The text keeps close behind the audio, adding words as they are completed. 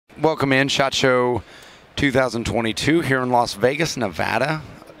Welcome in SHOT Show 2022 here in Las Vegas, Nevada.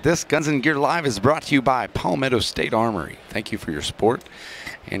 This Guns and Gear Live is brought to you by Palmetto State Armory. Thank you for your support,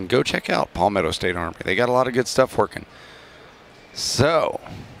 and go check out Palmetto State Armory. They got a lot of good stuff working. So,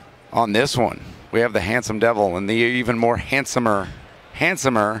 on this one, we have the handsome devil and the even more handsomer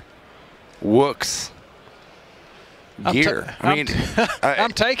WOOX gear.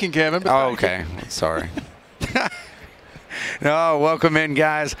 I'm taking Kevin. Oh, okay. Sorry. No, welcome in,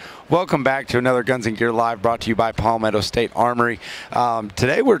 guys. Welcome back to another Guns and Gear Live brought to you by Palmetto State Armory.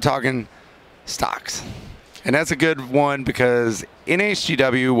 Today we're talking stocks. And that's a good one because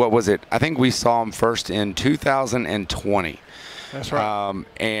NHGW, what was it? I think we saw them first in 2020. That's right.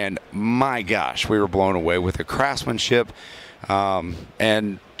 And my gosh, we were blown away with the craftsmanship.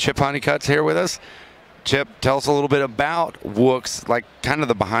 And Chip Hunnicut's here with us. Chip, tell us a little bit about WOOX, like kind of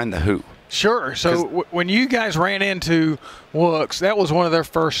the behind the who. Sure. So when you guys ran into WOOX, that was one of their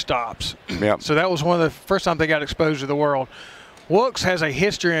first stops. Yep. So that was one of the first time they got exposed to the world. WOOX has a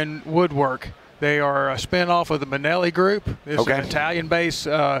history in woodwork. They are a spinoff of the Manelli Group. It's an Italian-based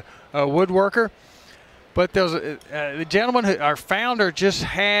woodworker. But there was the gentleman, our founder, just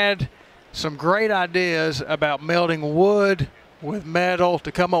had some great ideas about melding wood with metal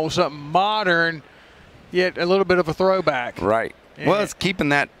to come up with something modern, yet a little bit of a throwback. Right. Well, it's keeping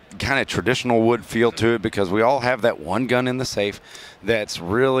that kind of traditional wood feel to it because we all have that one gun in the safe that's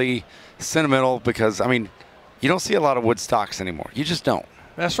really sentimental because, I mean, you don't see a lot of wood stocks anymore. You just don't.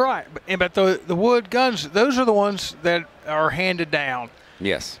 That's right. But the wood guns, those are the ones that are handed down.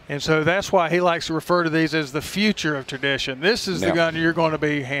 Yes. And so that's why he likes to refer to these as the future of tradition. This is the gun you're going to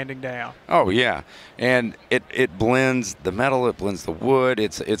be handing down. Oh, yeah. And it blends the metal, it blends the wood.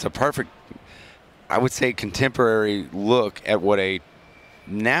 It's a perfect, I would say, contemporary look at what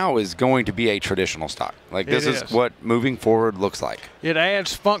now is going to be a traditional stock. Like this is what moving forward looks like. It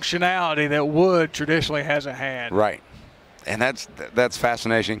adds functionality that wood traditionally hasn't had. Right. And that's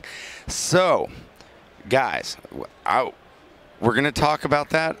fascinating. So, guys, we're going to talk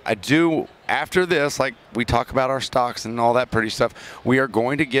about that. After this, like we talk about our stocks and all that pretty stuff, we are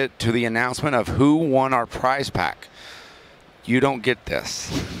going to get to the announcement of who won our prize pack. You don't get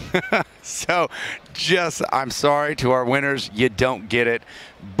this. So I'm sorry to our winners, you don't get it,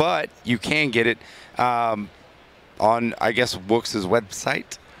 but you can get it on, I guess, WOOX's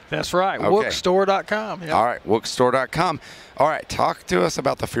website. That's right, WOOXstore.com. Yep. All right, WOOXstore.com. All right, talk to us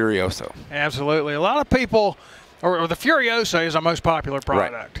about the Furiosa. Absolutely. A lot of people, or the Furiosa is our most popular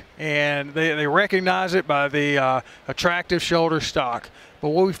product, right, and they recognize it by the attractive shoulder stock. But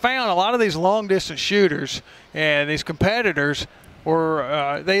what we found, a lot of these long-distance shooters and these competitors,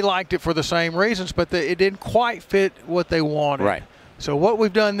 they liked it for the same reasons, but it didn't quite fit what they wanted. Right. So what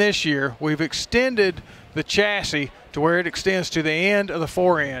we've done this year, we've extended the chassis to where it extends to the end of the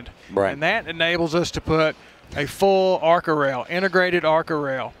forend. Right. And that enables us to put a full ARCA rail, integrated ARCA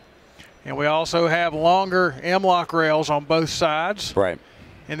rail. And we also have longer M-LOK rails on both sides. Right.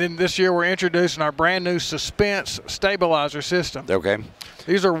 And then this year we're introducing our brand new suspense stabilizer system. Okay.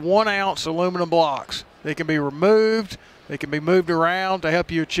 These are 1-ounce aluminum blocks. They can be removed. They can be moved around to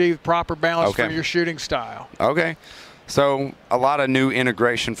help you achieve proper balance for your shooting style. Okay. So a lot of new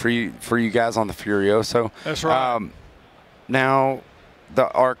integration for you guys on the Furiosa. That's right. Now, the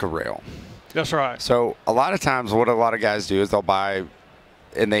ARCA rail. That's right. So a lot of times what a lot of guys do is they'll buy,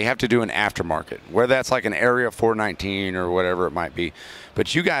 and they have to do an aftermarket, where that's like an Area 419 or whatever it might be.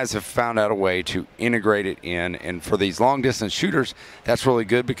 But you guys have found out a way to integrate it in, and for these long-distance shooters, that's really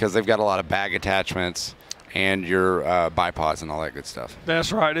good because they've got a lot of bag attachments and your bipods and all that good stuff.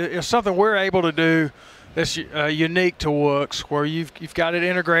 That's right. It's something we're able to do that's unique to WOOX, where you've got it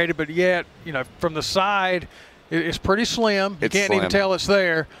integrated, but yet, from the side, it's pretty slim. You can't even tell it's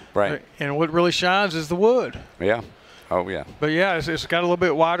there. Right. And what really shines is the wood. Yeah. Oh, yeah. But, yeah, it's got a little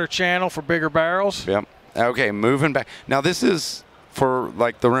bit wider channel for bigger barrels. Yep. Okay, moving back. Now, this is for,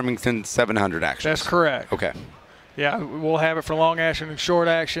 like, the Remington 700 action. That's correct. Okay. Yeah, we'll have it for long action and short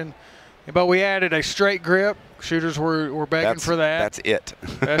action. But we added a straight grip. Shooters were begging for that. That's it.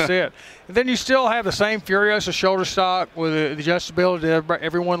 That's it. And then you still have the same Furiosa shoulder stock with the adjustability that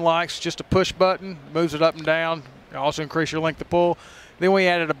everyone likes. Just a push button, moves it up and down. Also increase your length of pull. Then we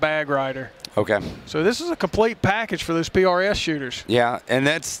added a bag rider. Okay. So this is a complete package for those PRS shooters. Yeah, and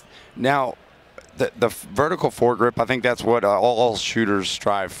that's now the vertical foregrip. I think that's what all shooters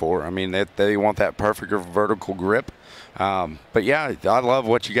strive for. I mean, they want that perfect vertical grip. But yeah, I love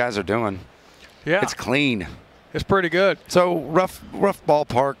what you guys are doing. Yeah, it's clean. It's pretty good. So rough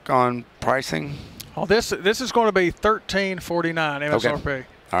ballpark on pricing. Oh, this is going to be $13.49 MSRP. Okay.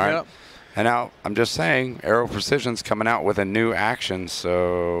 All right. Yep. And now I'm just saying, Aero Precision's coming out with a new action,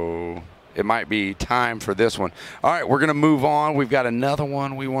 so it might be time for this one. All right, we're going to move on. We've got another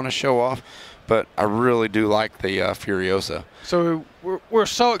one we want to show off, but I really do like the Furiosa. So we're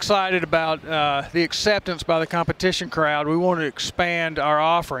so excited about the acceptance by the competition crowd. We want to expand our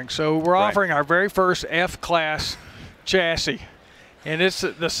offering. So we're offering our very first F-Class chassis. And it's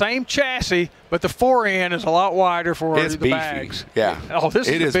the same chassis, but the fore-end is a lot wider for the beefy. bags. Yeah. Oh, this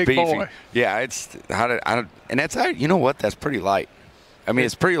is a big beefy. boy. Yeah, and that's, you know what, that's pretty light. I mean,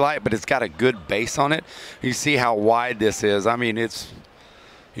 it's pretty light, but it's got a good base on it. You see how wide this is. I mean, it's,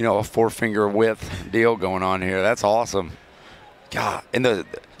 you know, a 4-finger width deal going on here. That's awesome. God. And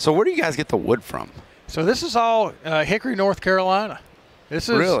so where do you guys get the wood from? So this is all Hickory, North Carolina. This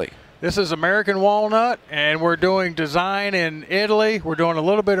is really? This is American walnut, and we're doing design in Italy. We're doing a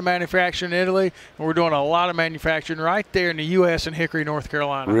little bit of manufacturing in Italy, and we're doing a lot of manufacturing right there in the U.S. in Hickory, North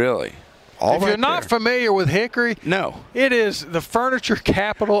Carolina. Really? If you're not familiar with Hickory, no, it is the furniture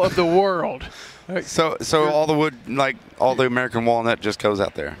capital of the world. So all the wood, like all the American walnut, just goes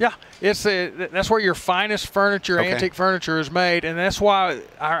out there. Yeah, that's where your finest furniture, antique furniture, is made, and that's why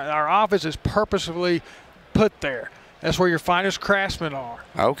our office is purposefully put there. That's where your finest craftsmen are.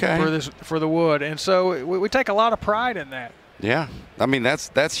 Okay. For the wood, and so we take a lot of pride in that. Yeah, I mean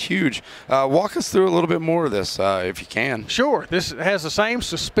that's huge. Walk us through a little bit more of this, if you can. Sure. This has the same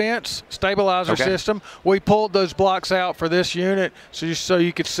suspense stabilizer system. We pulled those blocks out for this unit, so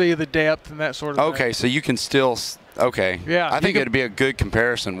you could see the depth and that sort of thing. Okay, so you can still. Okay. Yeah. I think it'd be a good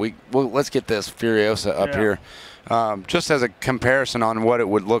comparison. Let's get this Furiosa up here. Just as a comparison on what it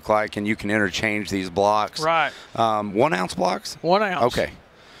would look like, and you can interchange these blocks. Right. 1 ounce blocks? 1 ounce. Okay.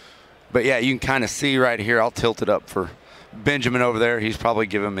 But yeah, you can kind of see right here. I'll tilt it up for Benjamin over there. He's probably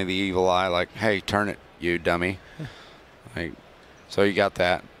giving me the evil eye, like, hey, turn it, you dummy. Like, so you got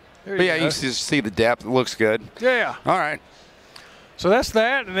that. But yeah, you just see the depth. It looks good. Yeah. All right. So that's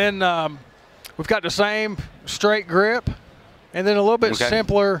that, and then we've got the same straight grip, and then a little bit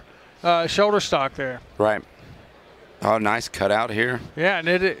simpler shoulder stock there. Right. Oh, nice cutout here. Yeah,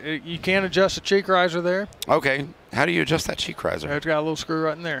 and you can adjust the cheek riser there. Okay. How do you adjust that cheek riser? It's got a little screw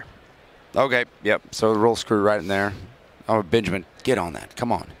right in there. Okay. Yep. So the roll screw right in there. Oh, Benjamin, get on that.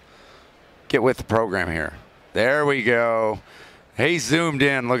 Come on. Get with the program here. There we go. He's zoomed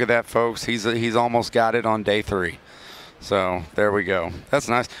in. Look at that, folks. He's almost got it on day 3. So there we go. That's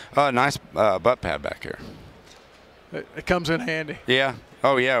nice. Nice butt pad back here. It comes in handy. Yeah.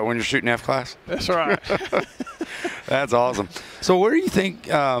 Oh, yeah, when you're shooting F-Class? That's right. That's awesome. So where do you think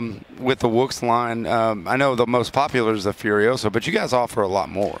with the WOOX line, I know the most popular is the Furiosa, but you guys offer a lot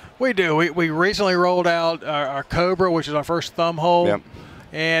more. We do. We recently rolled out our Cobra, which is our first thumb hole. Yep.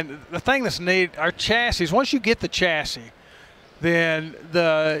 And the thing that's neat, our chassis, once you get the chassis, then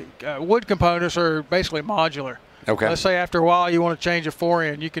the wood components are basically modular. Okay. Let's say after a while you want to change a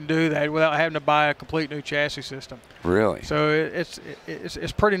fore-end, you can do that without having to buy a complete new chassis system. Really? So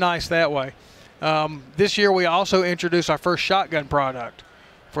it's pretty nice that way. This year we also introduced our first shotgun product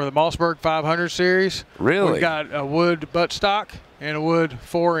for the Mossberg 500 series. Really? We've got a wood buttstock and a wood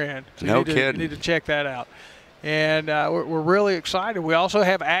fore-end. So no kidding. You need to check that out. And we're really excited. We also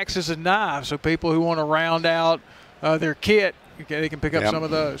have axes and knives, so people who want to round out their kit, they can pick up some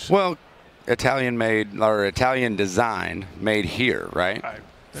of those. Well, Italian made or Italian design made here, right?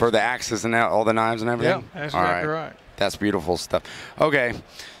 For the axes and all the knives and everything? Yeah, that's exactly right. That's beautiful stuff. Okay,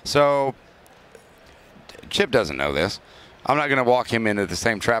 so Chip doesn't know this. I'm not going to walk him into the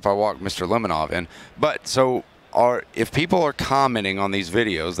same trap I walked Mr. Lemonov in. But so if people are commenting on these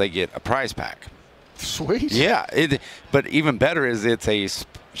videos, they get a prize pack. Sweet. Yeah, but even better is it's a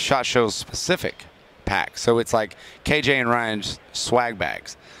SHOT Show specific pack. So it's like KJ and Ryan's swag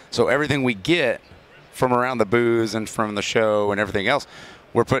bags. So everything we get from around the booths and from the show and everything else,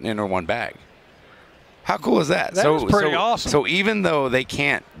 we're putting into one bag. How cool is that? That's pretty awesome. So even though they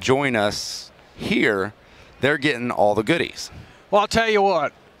can't join us here, they're getting all the goodies. Well, I'll tell you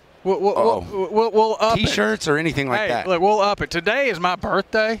what. We'll up T-shirts or anything like that. Look, we'll up it. Today is my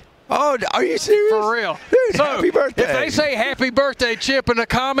birthday. Oh, are you serious? For real. Dude, so happy birthday. If they say happy birthday, Chip, in the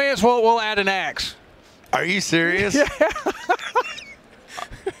comments, we'll add an axe. Are you serious? Yeah.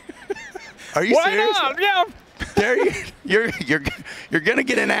 Are you serious? Why not? Yeah. You're gonna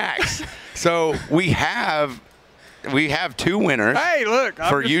get an axe. So we have 2 winners. Hey, look.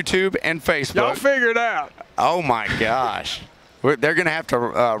 For YouTube and Facebook. Y'all figure it out. Oh my gosh. They're gonna have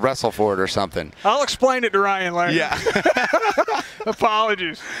to wrestle for it or something. I'll explain it to Ryan later. Yeah.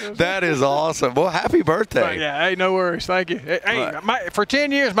 Apologies. That is awesome. Well, happy birthday. But yeah. Hey, no worries. Thank you. Hey, for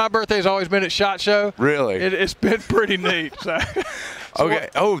 10 years, my birthday's always been at SHOT Show. Really? It's been pretty neat. So. Okay.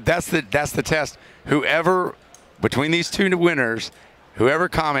 Oh, that's the test. Whoever between these two winners, whoever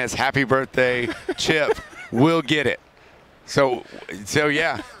comments "Happy Birthday, Chip," will get it. So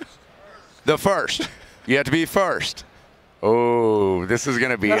yeah, the first. You have to be first. Oh, this is going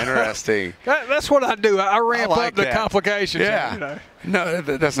to be interesting. That's what I do. I ramp like up the that. complications. Yeah. You know. No,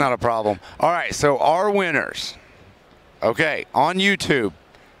 that's not a problem. All right, so our winners. Okay, on YouTube,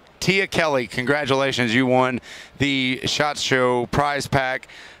 Tia Kelly, congratulations. You won the SHOT Show prize pack.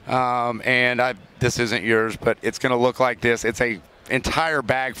 This isn't yours, but it's going to look like this. It's a entire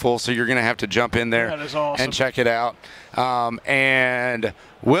bag full, so you're going to have to jump in there and check it out. And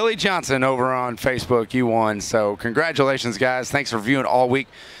Willie Johnson over on Facebook, you won. So congratulations, guys. Thanks for viewing all week.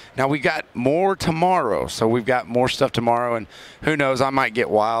 Now, we got more tomorrow, so we've got more stuff tomorrow, and who knows, I might get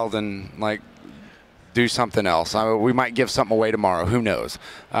wild and, like, do something else. We might give something away tomorrow. Who knows?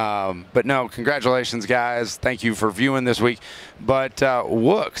 But, no, congratulations, guys. Thank you for viewing this week. But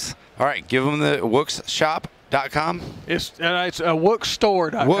WOOX, all right, give them the WOOXshop.com. It's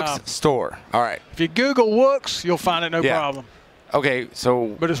WOOXstore.com. WOOX store. All right. If you Google WOOX, you'll find it no problem. Okay,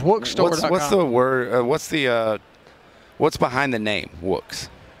 so but it's WOOXstore.com. What's the word? What's behind the name WOOX?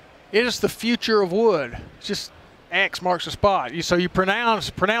 It is the future of wood. It's just X marks the spot. So you pronounce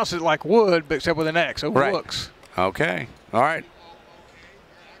it like wood, but except with an X. So right. WOOX. Okay. All right.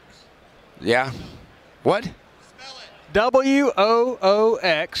 Yeah. What?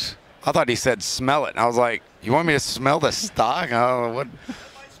 WOOX. I thought he said smell it. I was like, you want me to smell the stock? Oh, what?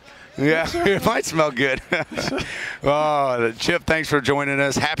 Yeah, it might smell good. Oh, Chip, thanks for joining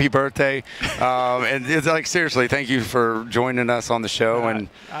us. Happy birthday. And it's like, seriously, thank you for joining us on the show. And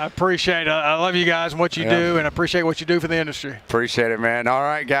I appreciate it. I love you guys and what you do, and I appreciate what you do for the industry. Appreciate it, man. All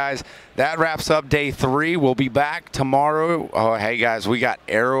right, guys, that wraps up day 3. We'll be back tomorrow. Oh, hey, guys, we got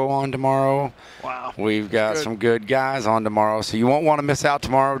Arrow on tomorrow. Wow. We've got some good guys on tomorrow, so you won't want to miss out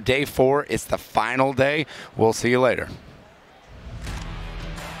tomorrow. Day 4, it's the final day. We'll see you later.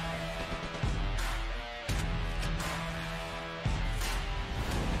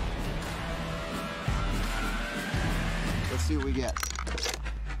 See what we get.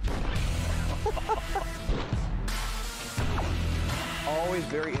 Always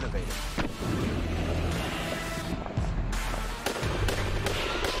very innovative.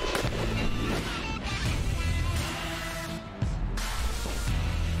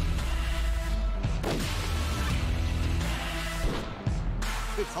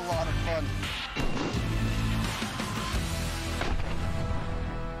 It's a lot of fun.